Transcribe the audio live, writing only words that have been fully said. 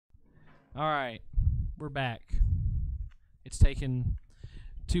All right, we're back. It's taken,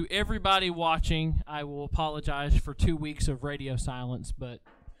 to everybody watching, I will apologize for 2 weeks of radio silence, but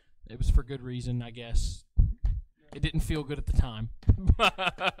it was for good reason, I guess. It didn't feel good at the time.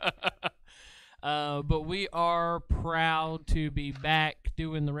 But we are proud to be back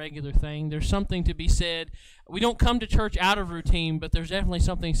doing the regular thing. There's something to be said. We don't come to church out of routine, but there's definitely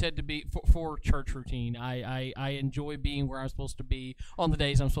something said to be for church routine. I enjoy being where I'm supposed to be on the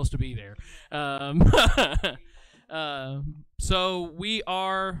days I'm supposed to be there. So we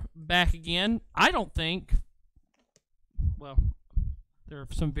are back again. I don't think, well, there are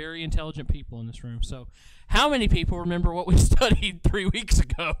some very intelligent people in this room. So how many people remember what we studied 3 weeks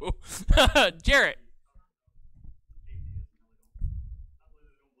ago? Jarrett.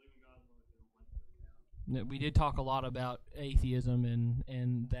 We did talk a lot about atheism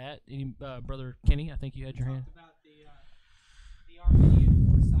and that. Brother Kenny, I think you had your hand. We talked about the Armenian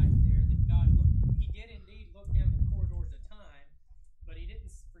foresight there, that God he did indeed look down the corridors of time, but he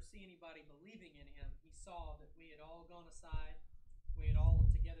didn't foresee anybody believing in him. He saw that we had all gone aside, we had all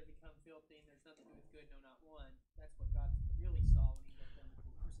together become filthy, and there's nothing to do with good, no, not one. That's what God really saw when he looked down the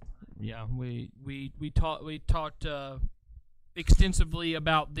corridors of time. Yeah, we talked extensively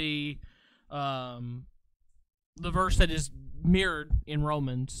about the verse that is mirrored in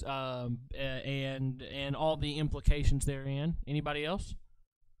Romans, and all the implications therein. Anybody else?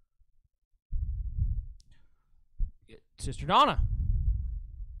 Sister Donna.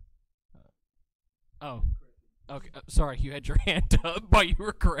 Oh, okay. Sorry, you had your hand up, but you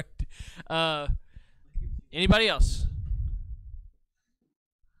were correct. Anybody else?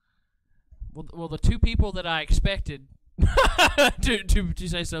 Well, the two people that I expected to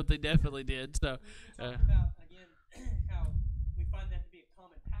say something definitely did. So. About again how we find that to be a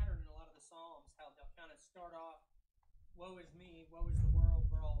common pattern in a lot of the Psalms. How they'll kind of start off, "Woe is me, woe is the world,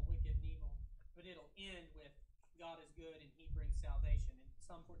 we're all wicked and evil," but it'll end with God is good and He brings salvation. And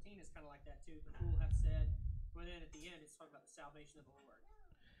Psalm 14 is kind of like that too. The fool hath said, but then at the end it's talking about the salvation of the Lord,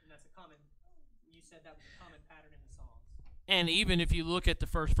 and that's a common. You said that was a common pattern in the Psalms. And even if you look at the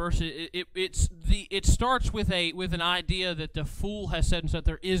first verse, it starts with an idea that the fool has said and said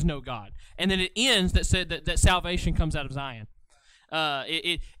there is no God, and then it ends that said that salvation comes out of Zion.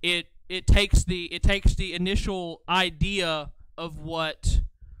 It takes the initial idea of what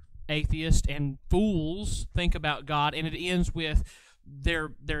atheists and fools think about God, and it ends with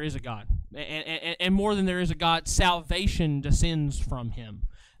there is a God, and more than there is a God, salvation descends from Him.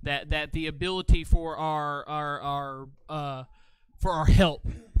 That the ability for our help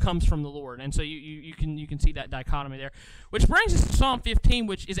comes from the Lord, and so you can see that dichotomy there, which brings us to Psalm 15,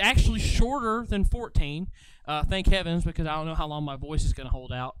 which is actually shorter than 14. Thank heavens, because I don't know how long my voice is going to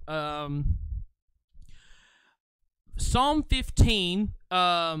hold out. Psalm 15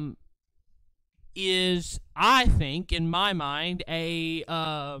 is, I think, in my mind, a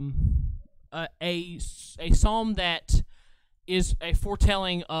psalm that is a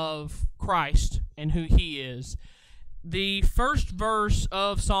foretelling of Christ and who He is. The first verse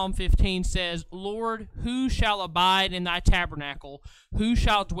of Psalm 15 says, "Lord, who shall abide in Thy tabernacle? Who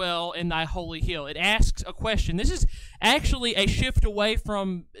shall dwell in Thy holy hill?" It asks a question. This is actually a shift away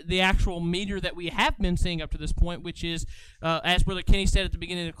from the actual meter that we have been seeing up to this point, which is, as Brother Kenny said at the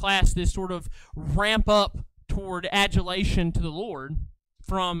beginning of the class, this sort of ramp up toward adulation to the Lord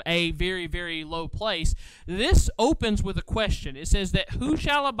from a very, very low place. This opens with a question. It says that, "Who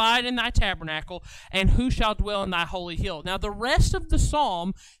shall abide in Thy tabernacle, and who shall dwell in Thy holy hill?" Now, the rest of the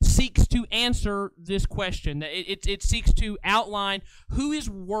psalm seeks to answer this question. It seeks to outline who is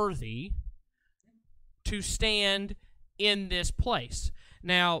worthy to stand in this place.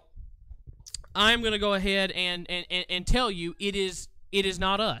 Now, I'm going to go ahead and tell you it is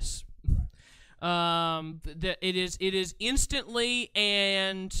not us. It is instantly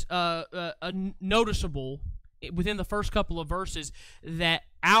and noticeable within the first couple of verses that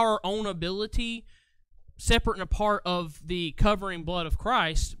our own ability, separate and apart of the covering blood of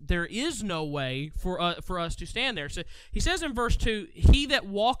Christ, there is no way for us to stand there. So he says in verse 2, "He that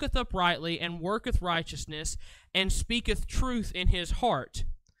walketh uprightly and worketh righteousness and speaketh truth in his heart.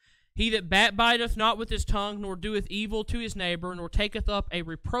 He that backbiteth not with his tongue, nor doeth evil to his neighbor, nor taketh up a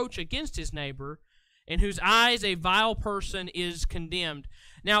reproach against his neighbor, in whose eyes a vile person is condemned."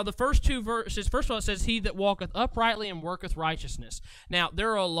 Now, the first two verses, first of all, it says, "He that walketh uprightly and worketh righteousness." Now,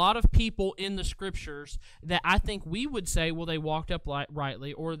 there are a lot of people in the Scriptures that I think we would say, well, they walked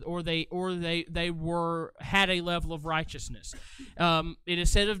uprightly, or they had a level of righteousness. It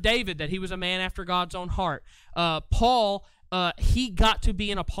is said of David that he was a man after God's own heart. Paul, he got to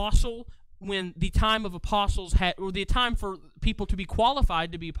be an apostle when the time of apostles had, or the time for people to be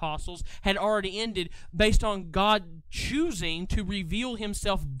qualified to be apostles had already ended, based on God choosing to reveal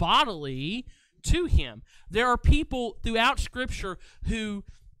himself bodily to him. There are people throughout Scripture who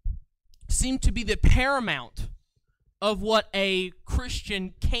seem to be the paramount of what a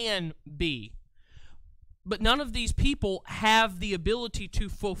Christian can be. But none of these people have the ability to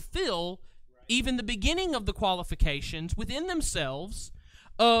fulfill even the beginning of the qualifications within themselves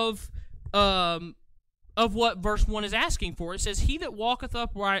of what verse 1 is asking for. It says, he that walketh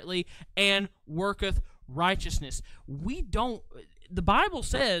uprightly and worketh righteousness. The Bible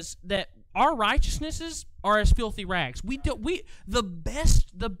says that our righteousnesses are as filthy rags. The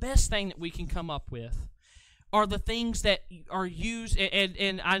best thing that we can come up with are the things that are used,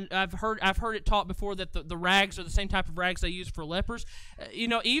 and I've heard it taught before that the rags are the same type of rags they use for lepers.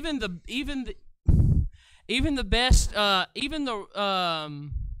 Even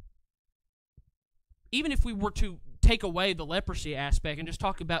if we were to take away the leprosy aspect and just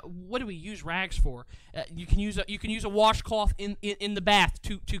talk about what do we use rags for, you can use a washcloth in the bath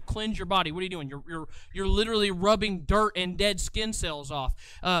to cleanse your body. What are you doing? You're literally rubbing dirt and dead skin cells off.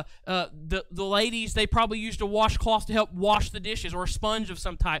 The ladies, they probably used a washcloth to help wash the dishes, or a sponge of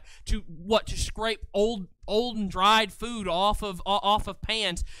some type to scrape old and dried food off of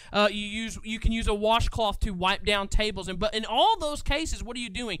pans. You can use a washcloth to wipe down tables, but in all those cases, what are you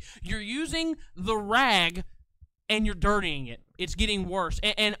doing? You're using the rag and you're dirtying it. It's getting worse.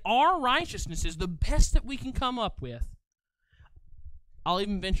 And our righteousness is the best that we can come up with. I'll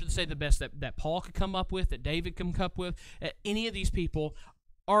even venture to say the best that Paul could come up with, that David can come up with. Any of these people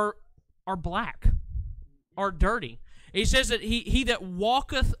are black, are dirty. He says that he that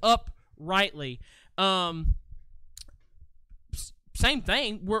walketh uprightly. Same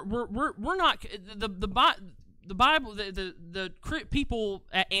thing. We're not the Bible. The people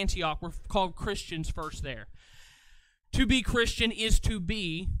at Antioch were called Christians first there. To be Christian is to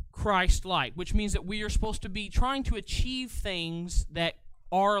be Christ-like, which means that we are supposed to be trying to achieve things that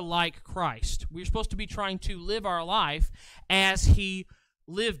are like Christ. We're supposed to be trying to live our life as he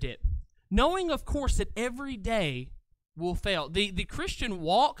lived it, knowing, of course, that every day will fail. The Christian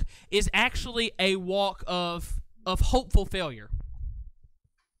walk is actually a walk of hopeful failure.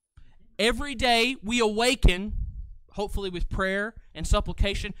 Every day we awaken, hopefully with prayer and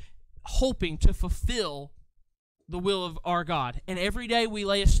supplication, hoping to fulfill the will of our God. And every day we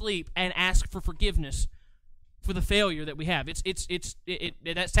lay asleep and ask for forgiveness for the failure that we have.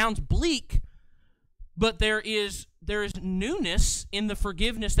 That sounds bleak, but there is newness in the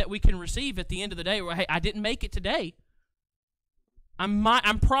forgiveness that we can receive at the end of the day. Where, hey, I didn't make it today.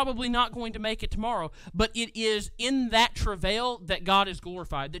 I'm probably not going to make it tomorrow. But it is in that travail that God is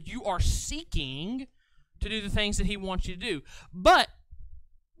glorified, that you are seeking to do the things that he wants you to do. But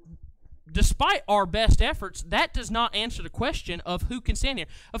despite our best efforts, that does not answer the question of who can stand here.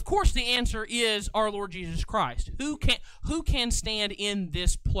 Of course, the answer is our Lord Jesus Christ. Who can stand in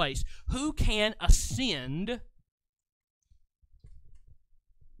this place? Who can ascend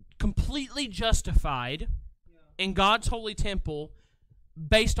completely justified in God's holy temple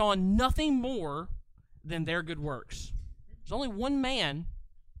based on nothing more than their good works? There's only one man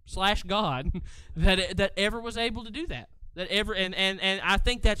 / God that ever was able to do that. And I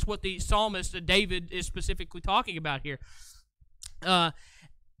think that's what the psalmist David is specifically talking about here.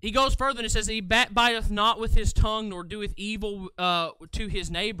 He goes further and it says, he backbiteth not with his tongue, nor doeth evil to his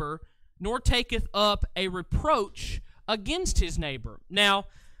neighbor, nor taketh up a reproach against his neighbor. Now,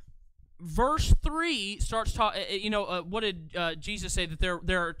 verse 3 starts talking, what did Jesus say? That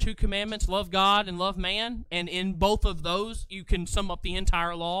there are two commandments, love God and love man, and in both of those you can sum up the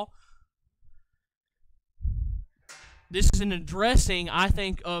entire law. This is an addressing, I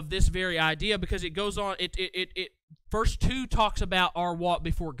think, of this very idea, because it goes on. Verse 2 talks about our walk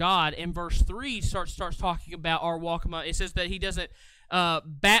before God, and verse 3 starts talking about our walk among. It says that he doesn't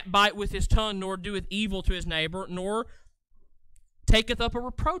backbite with his tongue, nor doeth evil to his neighbor, nor taketh up a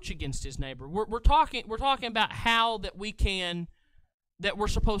reproach against his neighbor. We're talking about how that we're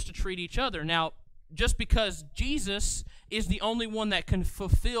supposed to treat each other. Now, just because Jesus is the only one that can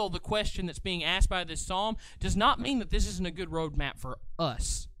fulfill the question that's being asked by this psalm does not mean that this isn't a good roadmap for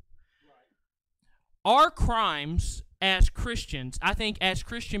us. Right. Our crimes as Christians, I think as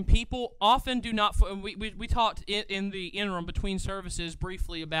Christian people, often do not... We talked in the interim between services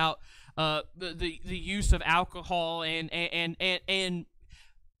briefly about the use of alcohol and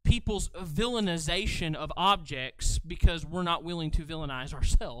people's villainization of objects because we're not willing to villainize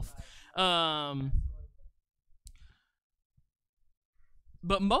ourselves.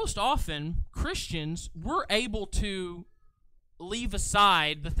 But most often, Christians, we're able to leave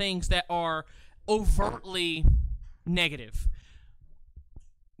aside the things that are overtly negative.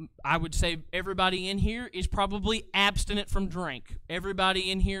 I would say everybody in here is probably abstinent from drink.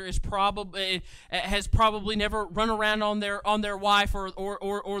 Everybody in here is has probably never run around on their wife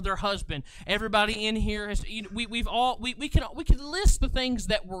or their husband. Everybody in here has. We can list the things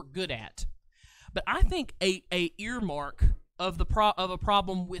that we're good at, but I think a earmark of a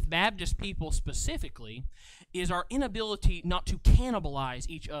problem with Baptist people specifically is our inability not to cannibalize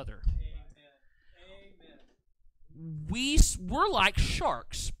each other. We're like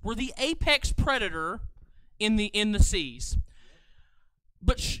sharks. We're the apex predator in the seas.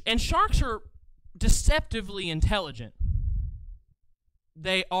 And sharks are deceptively intelligent.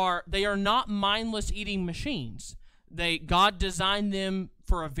 They are not mindless eating machines. God designed them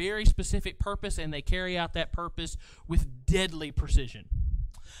for a very specific purpose, and they carry out that purpose with deadly precision.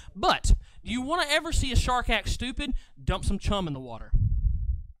 But do you want to ever see a shark act stupid? Dump some chum in the water,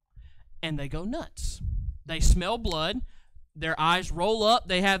 and they go nuts. They smell blood. Their eyes roll up.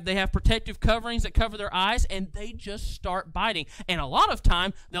 They have protective coverings that cover their eyes, and they just start biting. And a lot of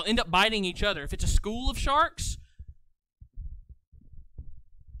time, they'll end up biting each other. If it's a school of sharks,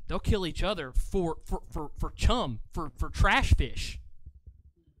 they'll kill each other for chum, for trash fish.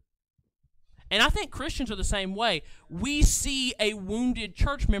 And I think Christians are the same way. We see a wounded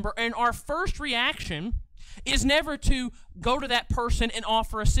church member, and our first reaction is never to go to that person and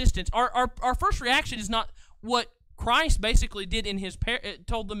offer assistance. Our first reaction is not what Christ basically did in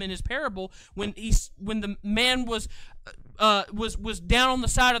told them in his parable when the man was down on the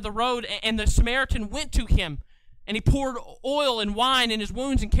side of the road, and the Samaritan went to him, and he poured oil and wine in his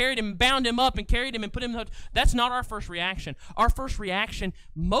wounds and carried him and bound him up and carried him and put him in the... That's not our first reaction. Our first reaction,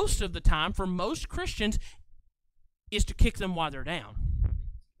 most of the time, for most Christians, is to kick them while they're down.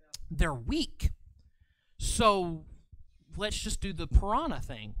 They're weak. So let's just do the piranha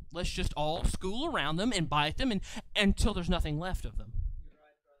thing. Let's just all school around them and bite them until there's nothing left of them.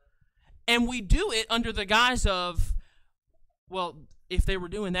 And we do it under the guise of, well, if they were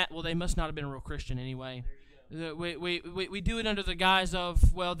doing that, well, they must not have been a real Christian anyway. We do it under the guise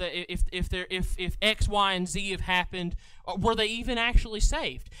of, well, if X, Y, and Z have happened, were they even actually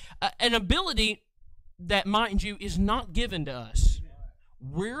saved? An ability that, mind you, is not given to us.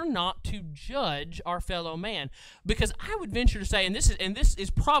 We're not to judge our fellow man, because I would venture to say, and this is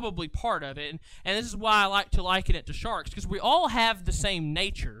probably part of it, and this is why I like to liken it to sharks, because we all have the same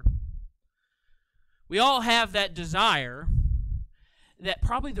nature. We all have that desire. That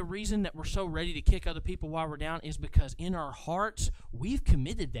probably the reason that we're so ready to kick other people while we're down is because in our hearts we've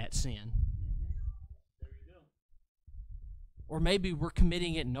committed that sin. There you go. Or maybe we're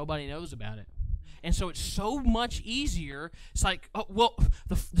committing it and nobody knows about it. And so it's so much easier. It's like, oh, well,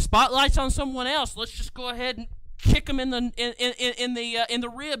 the spotlight's on someone else. Let's just go ahead and kick them in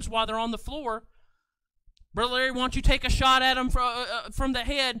the ribs while they're on the floor. Brother Larry, why don't you take a shot at them from the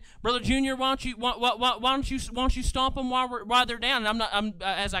head? Brother Junior, why don't you stomp them while they're down? And I'm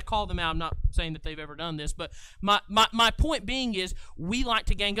as I call them out, I'm not saying that they've ever done this, but my point being is we like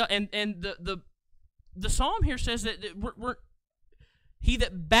to gang up, and the psalm here says that we're he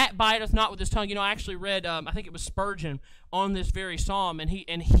that backbiteth not with his tongue. You know, I actually read, I think it was Spurgeon on this very psalm, and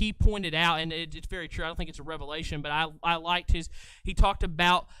he pointed out, and it's very true. I don't think it's a revelation, but I liked he talked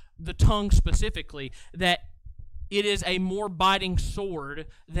about the tongue specifically, that it is a more biting sword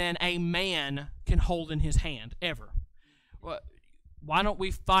than a man can hold in his hand ever. Why don't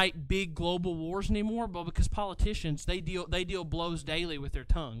we fight big global wars anymore? Well, because politicians, they deal blows daily with their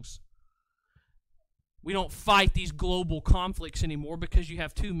tongues. We don't fight these global conflicts anymore because you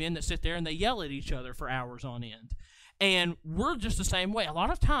have two men that sit there and they yell at each other for hours on end. And we're just the same way. A lot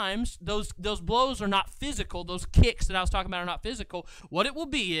of times, those blows are not physical. Those kicks that I was talking about are not physical. What it will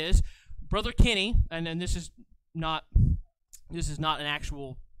be is, Brother Kenny, and then this is not an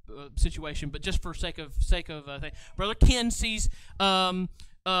actual situation, but just for sake of thing, Brother Ken sees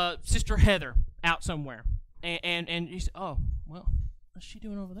Sister Heather out somewhere, and he says, "Oh, well, what's she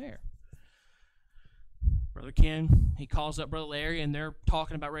doing over there?" Brother Ken, he calls up Brother Larry, and they're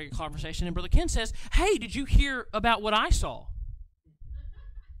talking about regular conversation, and Brother Ken says, "Hey, did you hear about what I saw?"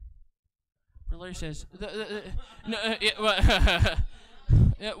 Brother Larry says,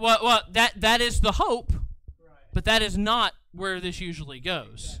 well, that is the hope, but that is not where this usually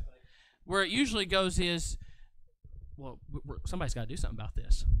goes. Where it usually goes is, well, somebody's got to do something about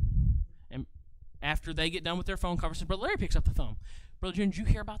this. And after they get done with their phone conversation, Brother Larry picks up the phone. "Brother June, did you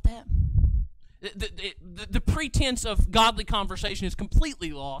hear about that?" The pretense of godly conversation is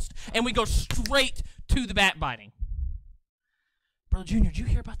completely lost, and we go straight to the backbiting. "Brother Junior, did you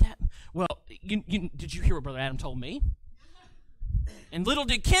hear about that?" "Well, did you hear what Brother Adam told me?" And little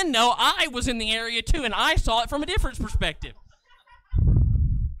did Ken know I was in the area too, and I saw it from a different perspective.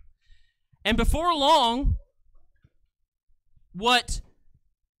 And before long, what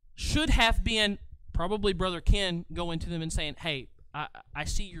should have been probably Brother Ken going to them and saying, hey, I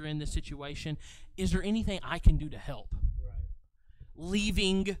see you're in this situation. Is there anything I can do to help? Right.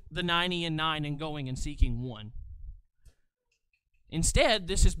 Leaving the 99 and going and seeking one. Instead,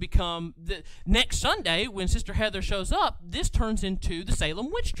 this has become, the next Sunday when Sister Heather shows up, this turns into the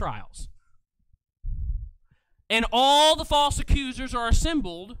Salem witch trials. And all the false accusers are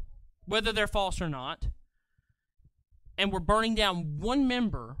assembled, whether they're false or not, and we're burning down one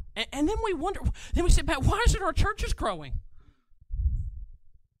member. And then we wonder, then we sit back, why isn't our churches growing?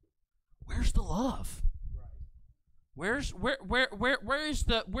 Where's the love? Where is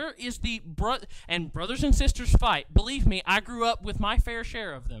the and brothers and sisters fight? Believe me, I grew up with my fair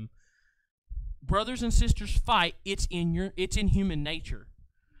share of them. Brothers and sisters fight. It's in human nature.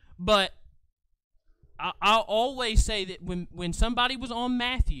 But I'll always say that when somebody was on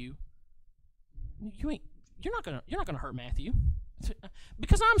Matthew, you're not gonna hurt Matthew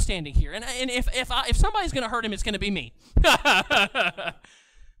because I'm standing here, and if somebody's gonna hurt him, it's gonna be me.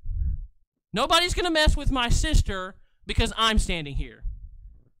 Nobody's gonna mess with my sister because I'm standing here.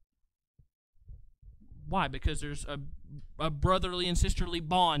 Why? Because there's a brotherly and sisterly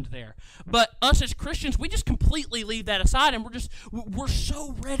bond there. But us as Christians, we just completely leave that aside, and we're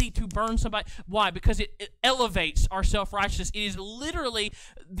so ready to burn somebody. Why? Because it elevates our self-righteousness. It is literally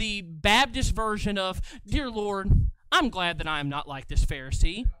the Baptist version of, dear Lord, I'm glad that I am not like this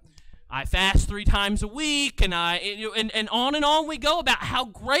Pharisee. I fast 3 times a week, and on we go about how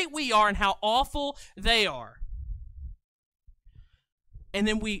great we are and how awful they are. And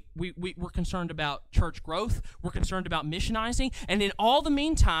then we're concerned about church growth. We're concerned about missionizing. And in all the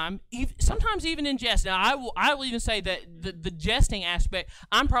meantime, sometimes even in jest, now I will even say that the jesting aspect,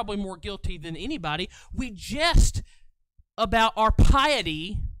 I'm probably more guilty than anybody. We jest about our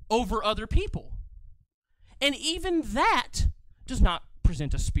piety over other people. And even that does not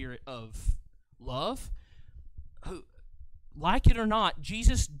present a spirit of love. Like it or not,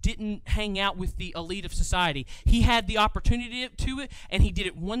 Jesus didn't hang out with the elite of society. He had the opportunity to it, and he did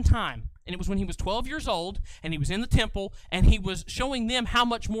it one time. And it was when he was 12 years old, and he was in the temple, and he was showing them how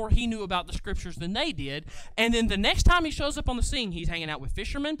much more he knew about the scriptures than they did. And then the next time he shows up on the scene, he's hanging out with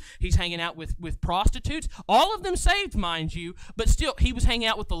fishermen, he's hanging out with prostitutes, all of them saved, mind you, but still, he was hanging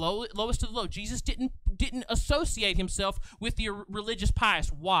out with the lowest of the low. Jesus didn't associate himself with the religious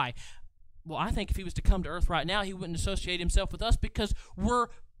pious. Why? Well, I think if he was to come to earth right now, he wouldn't associate himself with us because we're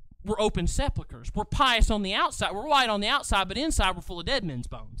open sepulchres. We're pious on the outside. We're white on the outside, but inside we're full of dead men's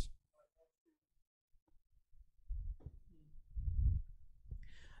bones.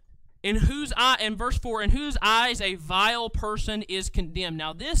 In verse 4, in whose eyes a vile person is condemned.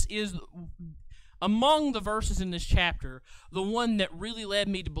 Now, this is, among the verses in this chapter, the one that really led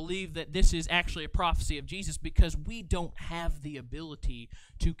me to believe that this is actually a prophecy of Jesus, because we don't have the ability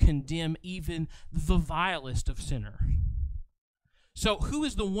to condemn even the vilest of sinners. So who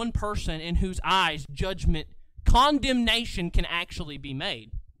is the one person in whose eyes condemnation can actually be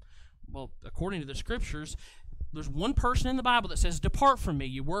made? Well, according to the scriptures, there's one person in the Bible that says, "Depart from me,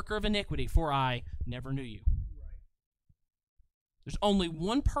 you worker of iniquity, for I never knew you." There's only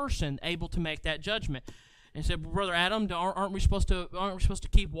one person able to make that judgment. And said, "Brother Adam, aren't we supposed to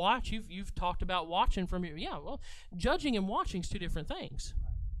keep watch? You've talked about watching from your..." Yeah, well, judging and watching is 2 different things.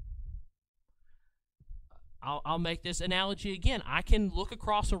 I'll make this analogy again. I can look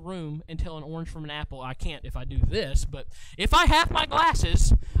across a room and tell an orange from an apple. I can't if I do this, but if I have my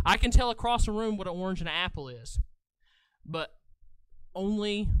glasses, I can tell across a room what an orange and an apple is. But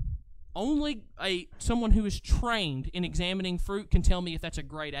only someone who is trained in examining fruit can tell me if that's a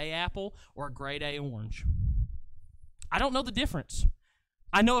grade A apple or a grade A orange. I don't know the difference.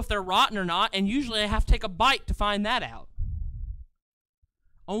 I know if they're rotten or not, and usually I have to take a bite to find that out.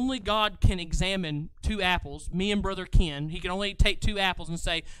 Only God can examine 2 apples, me and Brother Ken. He can only take 2 apples and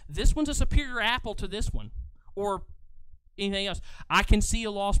say, this one's a superior apple to this one, or anything else. I can see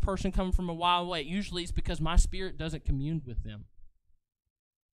a lost person coming from a while away. Usually it's because my spirit doesn't commune with them.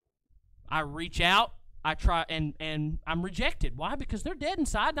 I reach out, I try, and I'm rejected. Why? Because they're dead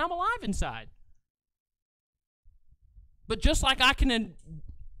inside and I'm alive inside. But just like I can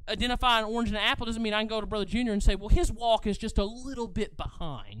identify an orange and an apple, doesn't mean I can go to Brother Junior and say, well, his walk is just a little bit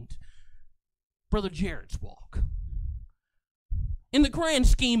behind Brother Jared's walk. In the grand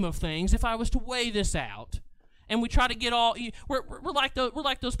scheme of things, if I was to weigh this out, and we try to get all, we're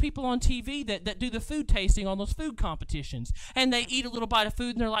like those people on TV that do the food tasting on those food competitions, and they eat a little bite of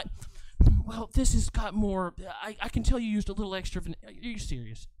food and they're like, well, this has got more. I can tell you used a little extra vanilla. Are you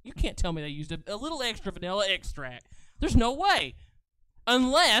serious? You can't tell me they used a little extra vanilla extract. There's no way.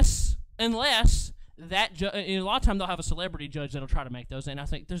 Unless that a lot of times they'll have a celebrity judge that'll try to make those, and I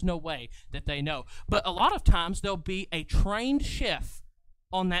think there's no way that they know. But a lot of times there'll be a trained chef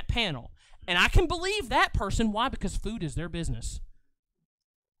on that panel, and I can believe that person. Why? Because food is their business.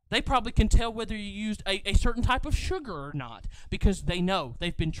 They probably can tell whether you used a certain type of sugar or not because they know,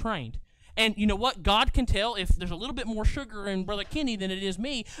 they've been trained. And you know what? God can tell if there's a little bit more sugar in Brother Kenny than it is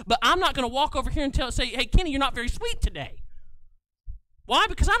me, but I'm not going to walk over here and say, hey, Kenny, you're not very sweet today. Why?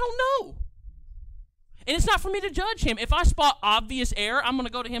 Because I don't know. And it's not for me to judge him. If I spot obvious error, I'm going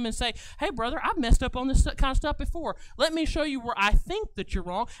to go to him and say, hey, brother, I've messed up on this kind of stuff before. Let me show you where I think that you're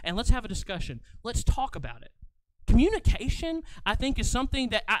wrong, and let's have a discussion. Let's talk about it. Communication, I think, is something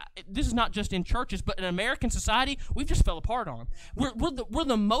that this is not just in churches, but in American society, we've just fell apart on. We're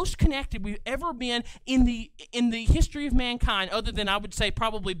the most connected we've ever been in the history of mankind, other than I would say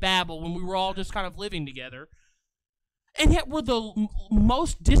probably Babel when we were all just kind of living together. And yet we're the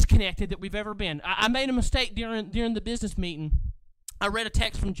most disconnected that we've ever been. I made a mistake during the business meeting. I read a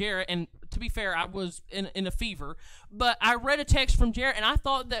text from Jarrett, and to be fair, I was in a fever. But I read a text from Jarrett, and I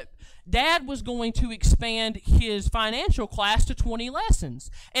thought that Dad was going to expand his financial class to 20 lessons.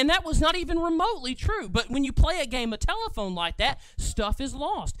 And that was not even remotely true. But when you play a game of telephone like that, stuff is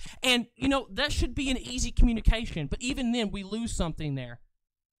lost. And, you know, that should be an easy communication. But even then, we lose something there.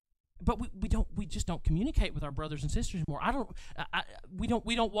 But we just don't communicate with our brothers and sisters anymore. We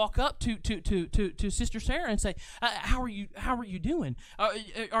don't walk up to Sister Sarah and say, how are you doing?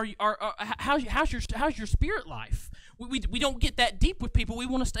 How's your spirit life? We don't get that deep with people. We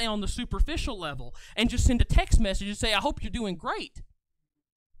want to stay on the superficial level and just send a text message and say, I hope you're doing great,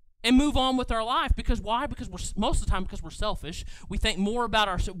 and move on with our life. Because why? Because most of the time because we're selfish. We think more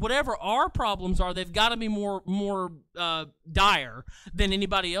about whatever our problems are. They've got to be more dire than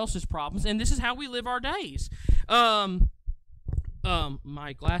anybody else's problems. And this is how we live our days. My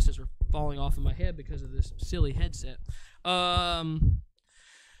glasses are falling off of my head because of this silly headset. But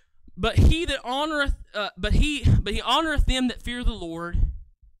he honoreth them that fear the Lord.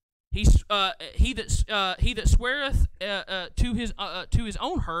 He that sweareth to his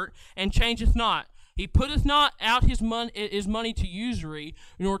own hurt and changeth not. He putteth not out his money to usury,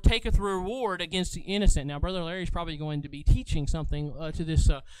 nor taketh reward against the innocent. Now, Brother Larry's probably going to be teaching something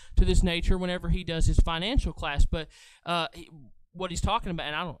to this nature whenever he does his financial class. But what he's talking about,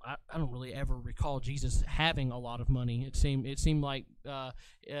 and I don't really ever recall Jesus having a lot of money. It seemed like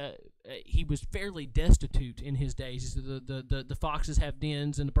he was fairly destitute in his days. The foxes have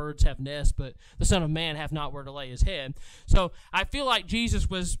dens and the birds have nests, but the Son of Man hath not where to lay his head. So I feel like Jesus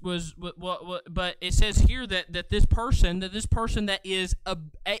was but it says here that this person that is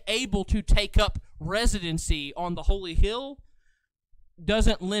able to take up residency on the holy hill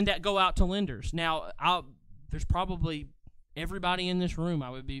doesn't go out to lenders. Now, there's probably everybody in this room, I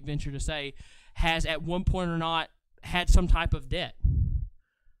would venture to say, has at one point or not had some type of debt.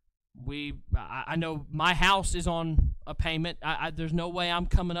 I know my house is on a payment. There's no way I'm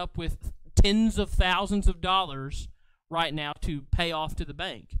coming up with tens of thousands of dollars right now to pay off to the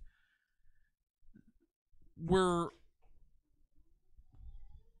bank. The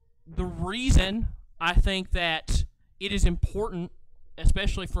reason I think that it is important,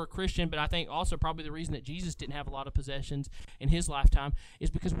 especially for a Christian, but I think also probably the reason that Jesus didn't have a lot of possessions in his lifetime is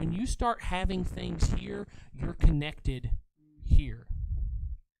because when you start having things here, you're connected here.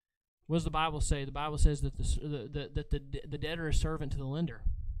 What does the Bible say? The Bible says that the debtor is servant to the lender.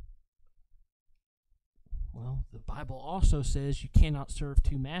 Well, the Bible also says you cannot serve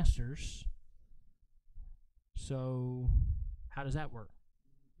two masters. So how does that work?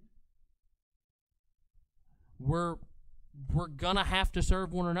 We're gonna have to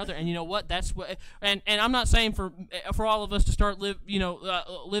serve one another, and you know what? That's what. And I'm not saying for all of us to start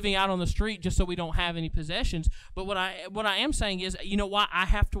living out on the street just so we don't have any possessions. But what I am saying is, you know why I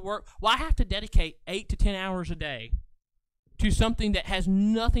have to work? Why I have to dedicate 8 to 10 hours a day to something that has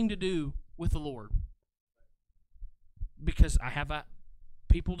nothing to do with the Lord? Because I have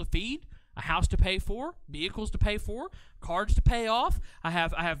people to feed, a house to pay for, vehicles to pay for, cards to pay off. I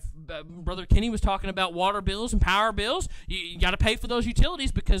have Brother Kenny was talking about water bills and power bills. You got to pay for those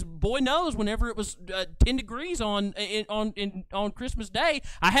utilities because boy knows whenever it was 10 degrees on Christmas Day,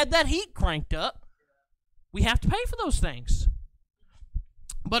 I had that heat cranked up. We have to pay for those things.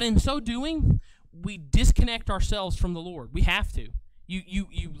 But in so doing, we disconnect ourselves from the Lord. We have to.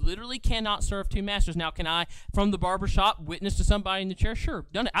 You literally cannot serve two masters. Now, can I, from the barbershop, witness to somebody in the chair? Sure,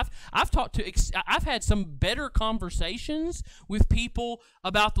 done it. I've had some better conversations with people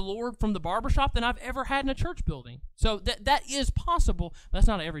about the Lord from the barbershop than I've ever had in a church building. So that is possible. But that's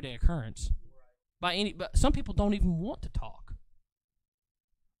not an everyday occurrence. But some people don't even want to talk.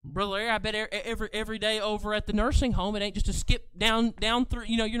 Brother Larry, I bet every day over at the nursing home, it ain't just a skip down through.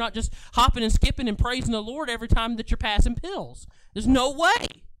 You're not just hopping and skipping and praising the Lord every time that you're passing pills. There's no way.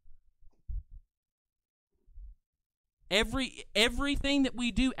 Everything that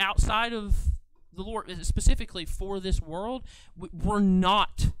we do outside of the Lord, specifically for this world, we're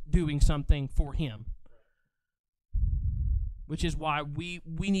not doing something for Him. Which is why we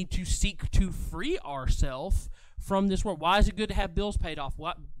need to seek to free ourselves from this world. Why is it good to have bills paid off?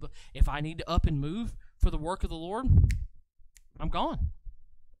 What if I need to up and move for the work of the Lord? I'm gone.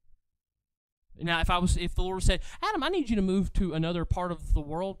 Now, if the Lord said, Adam, I need you to move to another part of the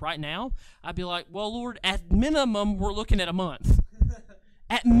world right now, I'd be like, well, Lord, at minimum, we're looking at a month.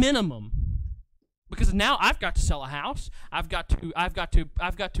 At minimum. Because now I've got to sell a house. I've got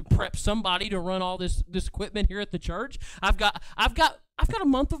to prep somebody to run all this equipment here at the church. I've got a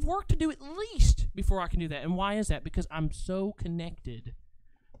month of work to do at least before I can do that. And why is that? Because I'm so connected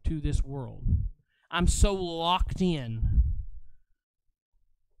to this world. I'm so locked in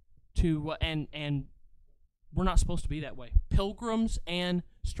to and we're not supposed to be that way. Pilgrims and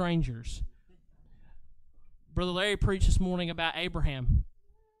strangers. Brother Larry preached this morning about Abraham.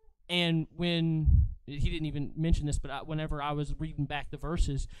 And when he didn't even mention this, but whenever I was reading back the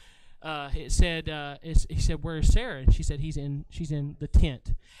verses, it said, he said, "Where is Sarah?" And she said, she's in the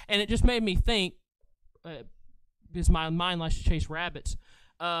tent. And it just made me think, because my mind likes to chase rabbits.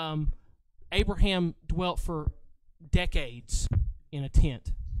 Abraham dwelt for decades in a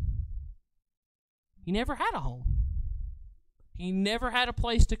tent. He never had a home. He never had a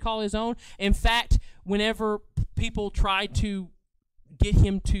place to call his own. In fact, whenever people tried to get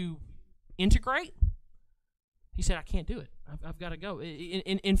him to integrate, he said, I can't do it. I've got to go.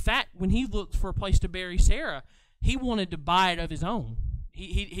 In fact, when he looked for a place to bury Sarah, he wanted to buy it of his own.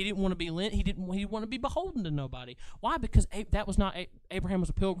 He didn't want to be lent. He didn't want to be beholden to nobody. Why? Because that was not Abraham was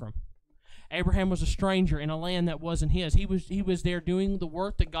a pilgrim. Abraham was a stranger in a land that wasn't his. He was there doing the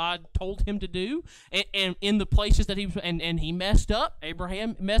work that God told him to do, and in the places that he was, and he messed up.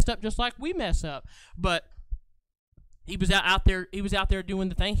 Abraham messed up just like we mess up, but he was out there. He was out there doing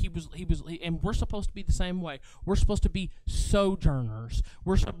the thing. And we're supposed to be the same way. We're supposed to be sojourners.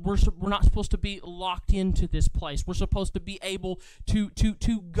 We're not supposed to be locked into this place. We're supposed to be able to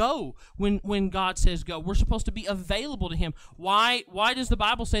go when God says go. We're supposed to be available to Him. Why does the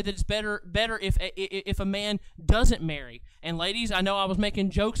Bible say that it's better if a man doesn't marry? And ladies, I know I was making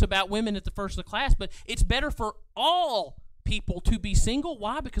jokes about women at the first of the class, but it's better for all people to be single.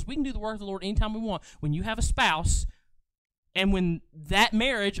 Why? Because we can do the work of the Lord anytime we want. When you have a spouse, and when that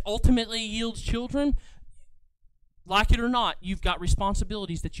marriage ultimately yields children, like it or not, you've got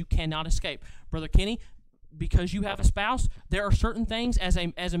responsibilities that you cannot escape. Brother Kenny, because you have a spouse, there are certain things as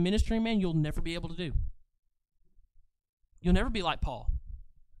a ministry man you'll never be able to do. You'll never be like Paul.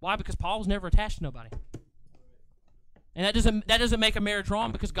 Why? Because Paul was never attached to nobody. And that doesn't make a marriage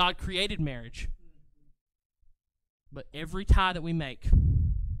wrong, because God created marriage. But every tie that we make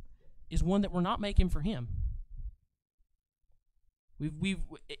is one that we're not making for Him.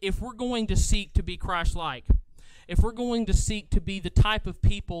 If we're going to seek to be Christ-like, if we're going to seek to be the type of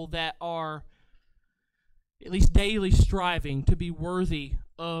people that are at least daily striving to be worthy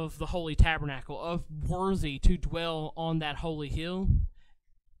of the holy tabernacle, of worthy to dwell on that holy hill,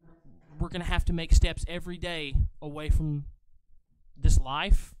 we're going to have to make steps every day away from this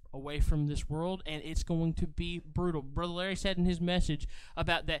life, away from this world, and it's going to be brutal. Brother Larry said in his message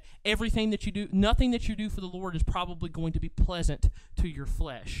about that everything that you do, nothing that you do for the Lord is probably going to be pleasant to your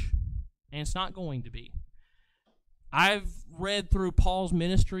flesh, and it's not going to be. I've read through Paul's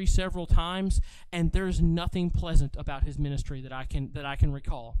ministry several times, and there's nothing pleasant about his ministry that I can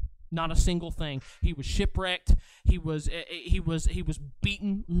recall. Not a single thing. He was shipwrecked. He was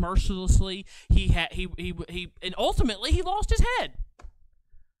beaten mercilessly. And ultimately he lost his head.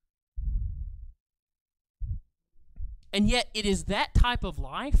 And yet it is that type of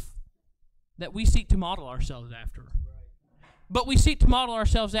life that we seek to model ourselves after. But we seek to model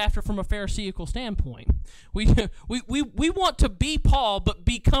ourselves after from a Pharisaical standpoint. We want to be Paul, but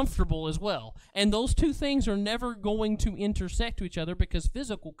be comfortable as well. And those two things are never going to intersect to each other, because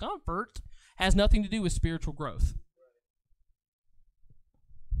physical comfort has nothing to do with spiritual growth.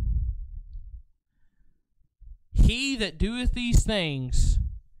 He that doeth these things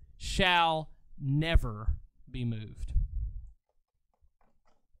shall never be moved.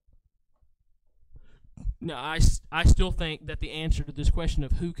 No, I still think that the answer to this question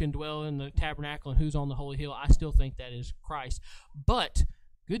of who can dwell in the tabernacle and who's on the holy hill, I still think that is Christ. But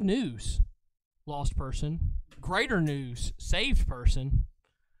good news, lost person. Greater news, saved person.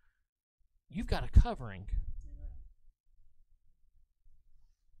 You've got a covering.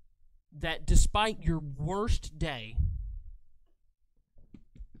 That despite your worst day,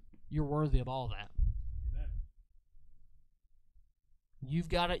 you're worthy of all that. You've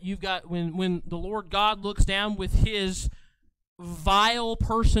got when the Lord God looks down with his vile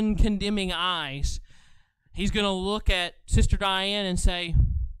person condemning eyes, he's going to look at Sister Diane and say,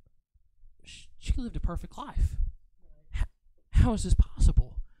 she lived a perfect life. How is this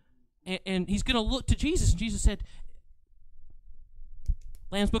possible? And he's going to look to Jesus, and Jesus said,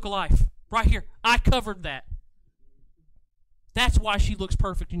 Lamb's Book of Life, right here. I covered that. That's why she looks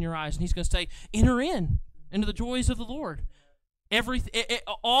perfect in your eyes. And he's going to say, enter into the joys of the Lord.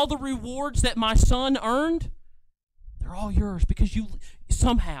 All the rewards that my son earned, they're all yours because you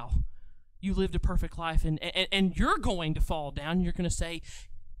lived a perfect life, and you're going to fall down. You're going to say,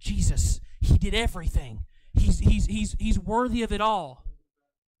 Jesus, he did everything. He's worthy of it all.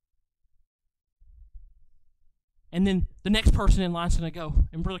 And then the next person in line is going to go,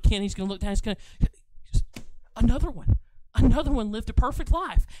 and Brother Ken, he's going to look down. He's going to, another one lived a perfect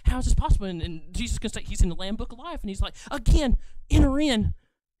life. How is this possible? And Jesus is going to say, he's in the Lamb Book of Life. And he's like, again, enter in.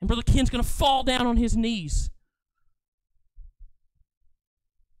 And Brother Ken's going to fall down on his knees.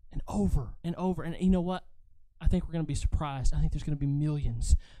 And over and over. And you know what? I think we're going to be surprised. I think there's going to be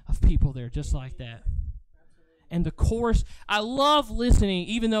millions of people there just like that. And the chorus, I love listening,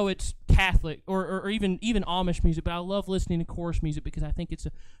 even though it's Catholic or even Amish music, but I love listening to chorus music because I think it's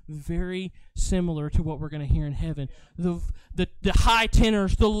very similar to what we're going to hear in heaven. The high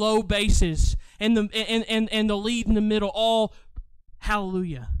tenors, the low basses, and the lead in the middle, all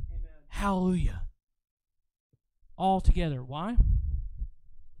hallelujah. Amen. Hallelujah. All together. Why?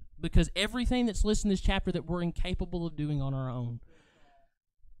 Because everything that's listed in this chapter that we're incapable of doing on our own,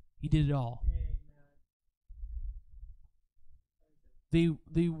 he did it all.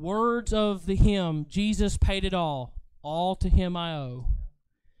 The words of the hymn, Jesus paid it all to him I owe.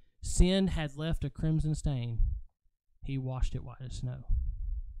 Sin had left a crimson stain, he washed it white as snow.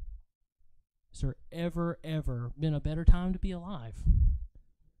 Has there ever been a better time to be alive?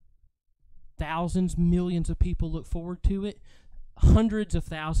 Thousands, millions of people look forward to it. Hundreds of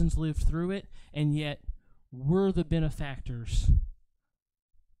thousands lived through it, and yet we're the benefactors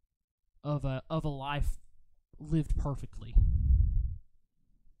of a life lived perfectly.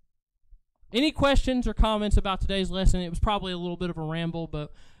 Any questions or comments about today's lesson? It was probably a little bit of a ramble,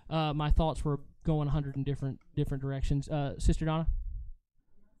 but my thoughts were going 100 in different directions. Sister Donna?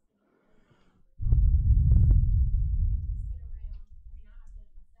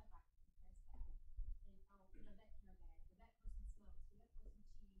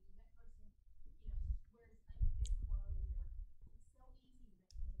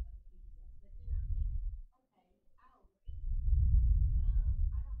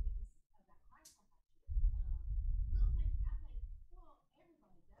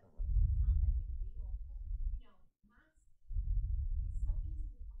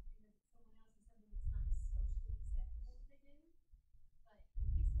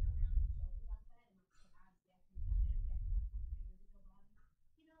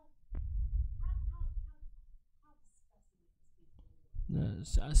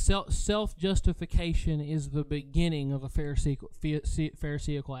 Self-justification is the beginning of a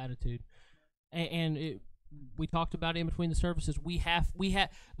Pharisaical attitude, and we talked about it in between the services. We have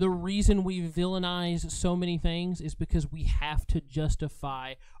the reason we villainize so many things is because we have to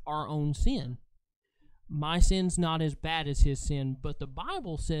justify our own sin. My sin's not as bad as his sin, but the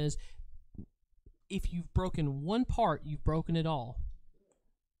Bible says if you've broken one part, you've broken it all.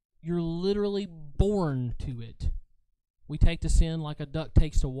 You're literally born to it. We take to sin like a duck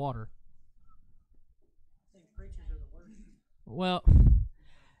takes to water. I think preachers are the worst. Well,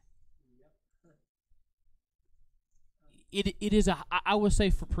 it is I would say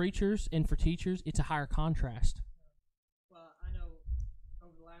for preachers and for teachers, it's a higher contrast. Well, I know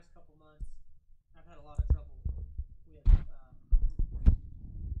over the last couple months, I've had a lot of trouble with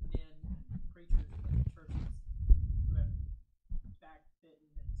men and preachers in churches who have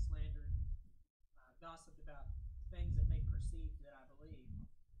backbitten and slandered, gossiped about things that they perceived that I believed,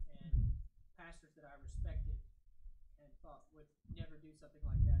 and pastors that I respected and thought would never do something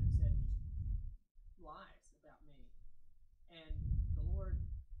like that have said lies about me. And the Lord,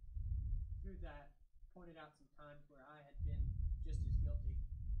 through that, pointed out some times where I had been just as guilty.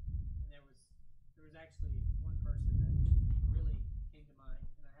 And there was actually one person that really came to mind,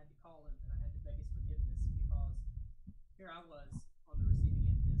 and I had to call him and I had to beg his forgiveness here I was on the receiving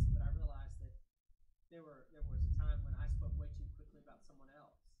end of this, but I realized that there was a time when I spoke way too quickly about someone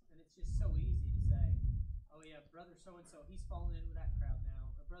else, and it's just so easy to say, "Oh yeah, brother so and so, he's fallen in with that crowd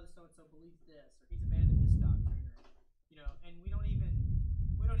now," or "Brother so and so believes this," or "He's abandoned this doctrine," or and we don't even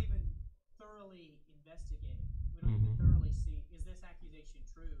thoroughly investigate. We don't even thoroughly see, is this accusation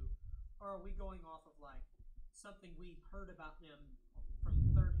true, or are we going off of like something we've heard about them from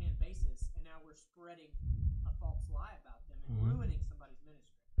third-hand basis, and now we're spreading a false lie about them and ruining somebody's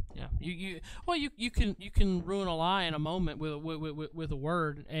ministry. Yeah, you can ruin a lie in a moment with a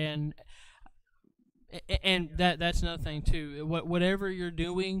word, and that's another thing too. Whatever you're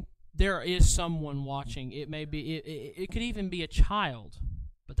doing, there is someone watching. It may be it could even be a child,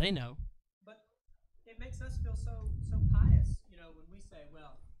 but they know. But it makes us feel so pious, when we say,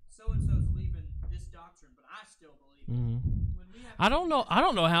 well, so and so's leaving this doctrine, but I still believe it. When we have I don't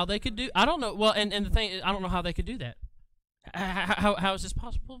know how they could do. I don't know. Well, and the thing is, I don't know how they could do that. How is this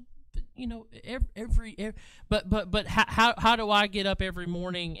possible? But how do I get up every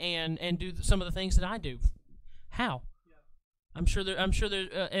morning and do some of the things that I do? How? Yeah. I'm sure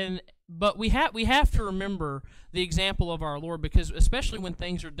there but we have to remember the example of our Lord, because especially when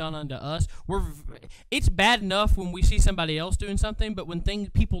things are done unto us, it's bad enough when we see somebody else doing something, but when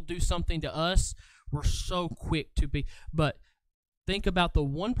people do something to us, we're so quick to be. But think about the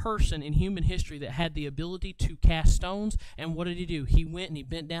one person in human history that had the ability to cast stones, and what did he do? He went and he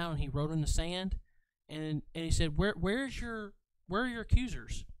bent down and he wrote in the sand, and he said, "Where are your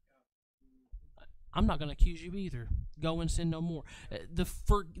accusers? I'm not going to accuse you either. Go and sin no more." The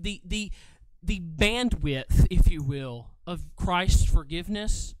bandwidth, if you will, of Christ's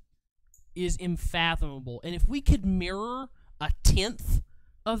forgiveness is unfathomable, and if we could mirror 1/10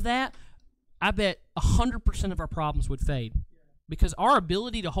 of that, I bet 100% of our problems would fade. Because our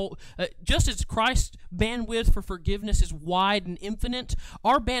ability to hold, just as Christ's bandwidth for forgiveness is wide and infinite,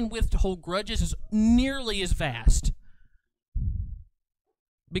 our bandwidth to hold grudges is nearly as vast.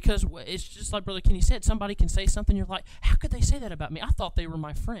 Because it's just like Brother Kenny said, somebody can say something, you're like, how could they say that about me? I thought they were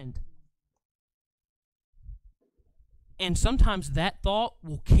my friend. And sometimes that thought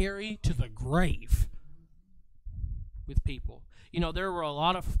will carry to the grave with people. There were a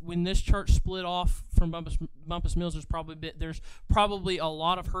lot of, when this church split off from Bumpus Mills, there's probably a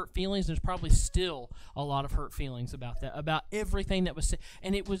lot of hurt feelings. There's probably still a lot of hurt feelings about that, about everything that was said.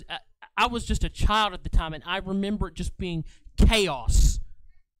 And it was, I was just a child at the time, and I remember it just being chaos,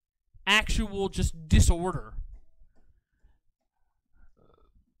 actual just disorder.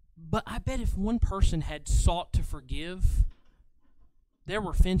 But I bet if one person had sought to forgive, there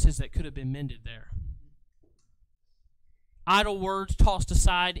were fences that could have been mended there. Idle words tossed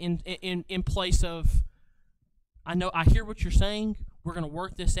aside in place of, I hear what you're saying, we're going to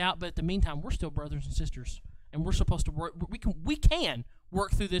work this out, but at the meantime, we're still brothers and sisters, and we're supposed to work. We can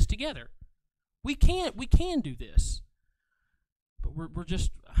work through this together. We can do this, but we're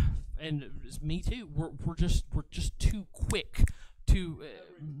just, and it's me too. We're just too quick to,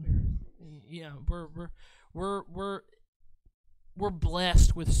 we're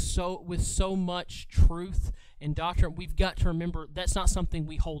blessed with so much truth and doctrine. We've got to remember that's not something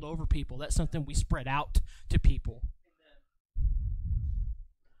we hold over people. That's something we spread out to people.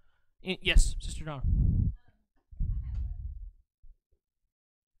 Yes, Sister Donna.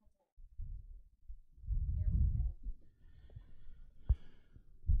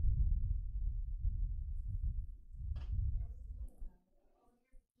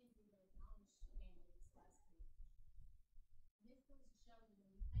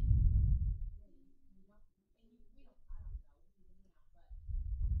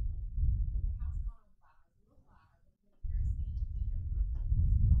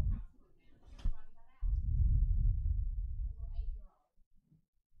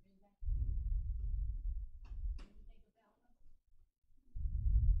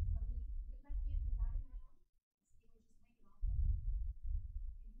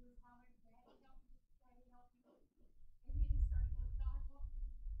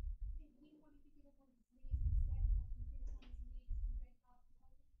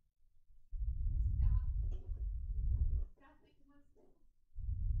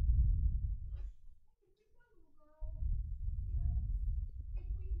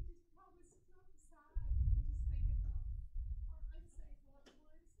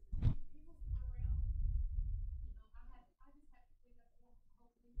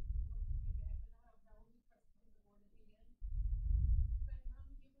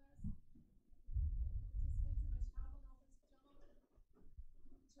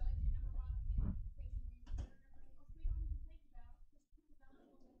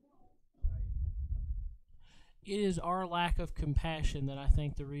 it is our lack of compassion that I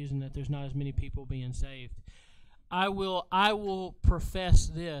think the reason that there's not as many people being saved. I will profess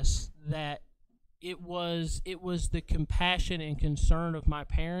this, that it was the compassion and concern of my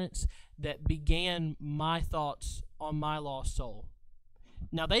parents that began my thoughts on my lost soul.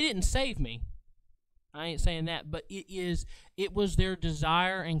 Now, they didn't save me. I ain't saying that, but it was their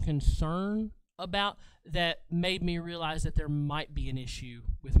desire and concern about that made me realize that there might be an issue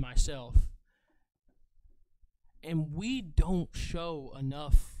with myself. And we don't show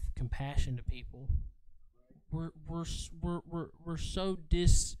enough compassion to people. We're so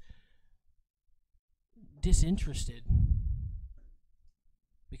disinterested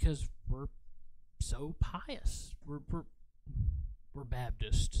because we're so pious. We're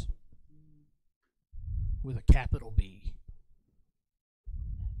Baptists with a capital B.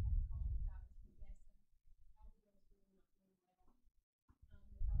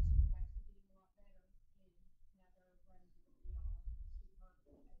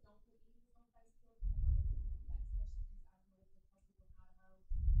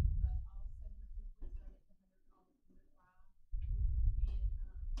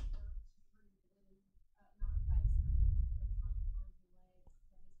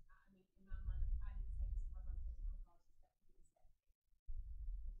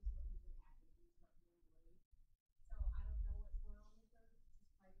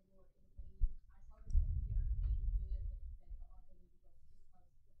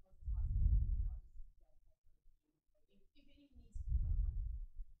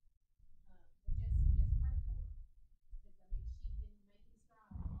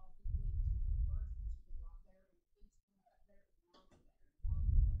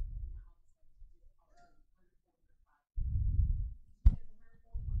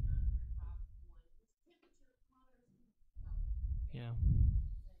 Yeah.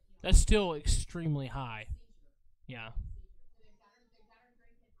 That's still extremely high. Yeah.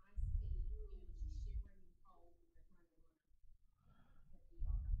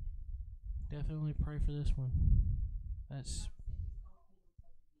 Definitely pray for this one. That's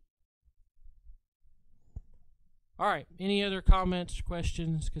all right. Any other comments,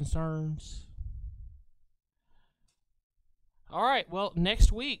 questions, concerns? All right. Well,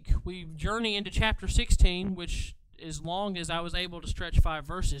 next week we journey into chapter 16, which, as long as I was able to stretch 5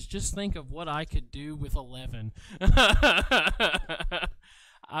 verses, just think of what I could do with 11.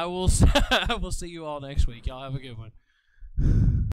 I will see you all next week. Y'all have a good one.